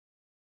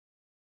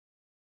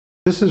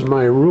This is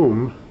my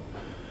room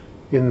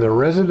in the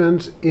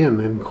Residence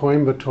Inn in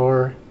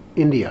Coimbatore,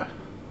 India.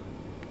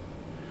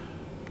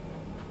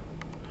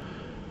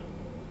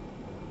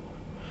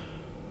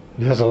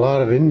 It has a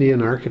lot of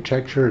Indian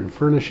architecture and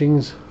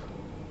furnishings.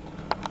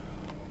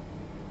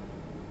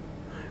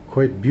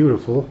 Quite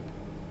beautiful.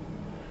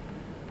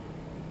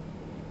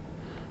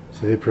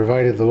 So they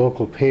provided the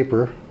local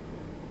paper,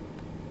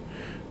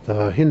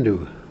 the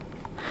Hindu.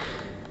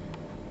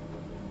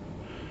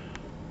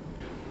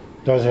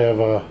 Does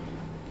have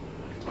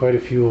quite a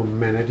few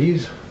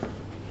amenities,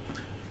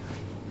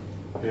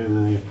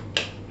 and they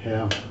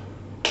have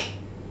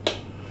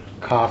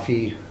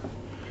coffee,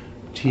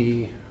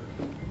 tea.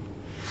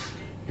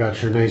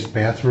 Got your nice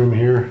bathroom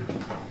here.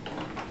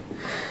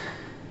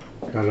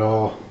 Got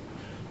all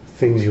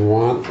things you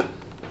want.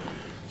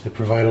 They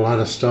provide a lot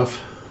of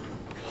stuff.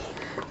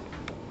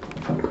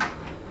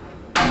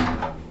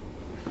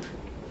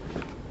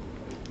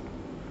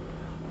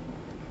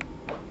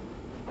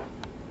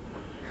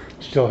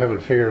 Still haven't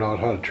figured out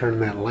how to turn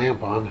that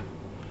lamp on.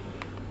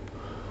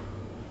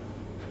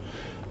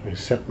 I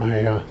set my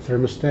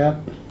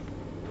thermostat.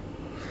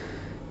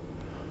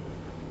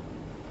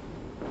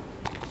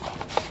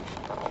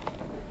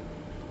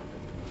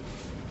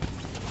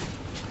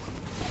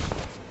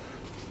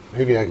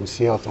 Maybe I can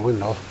see out the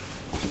window.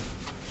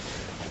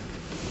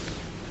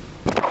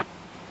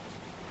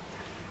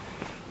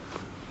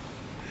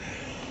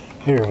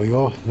 There we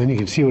go. Then you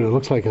can see what it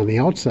looks like on the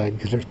outside,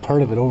 because there's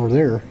part of it over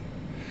there.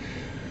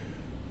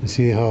 You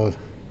see how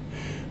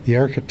the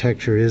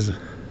architecture is,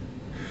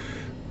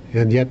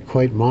 and yet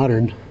quite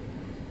modern.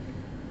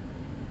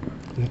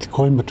 That's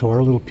Coimbatore,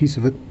 a little piece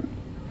of it.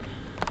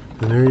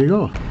 And there you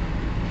go. So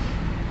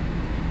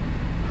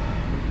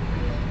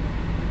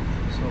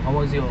how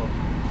was your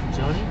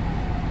journey?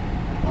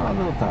 A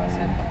little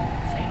tired.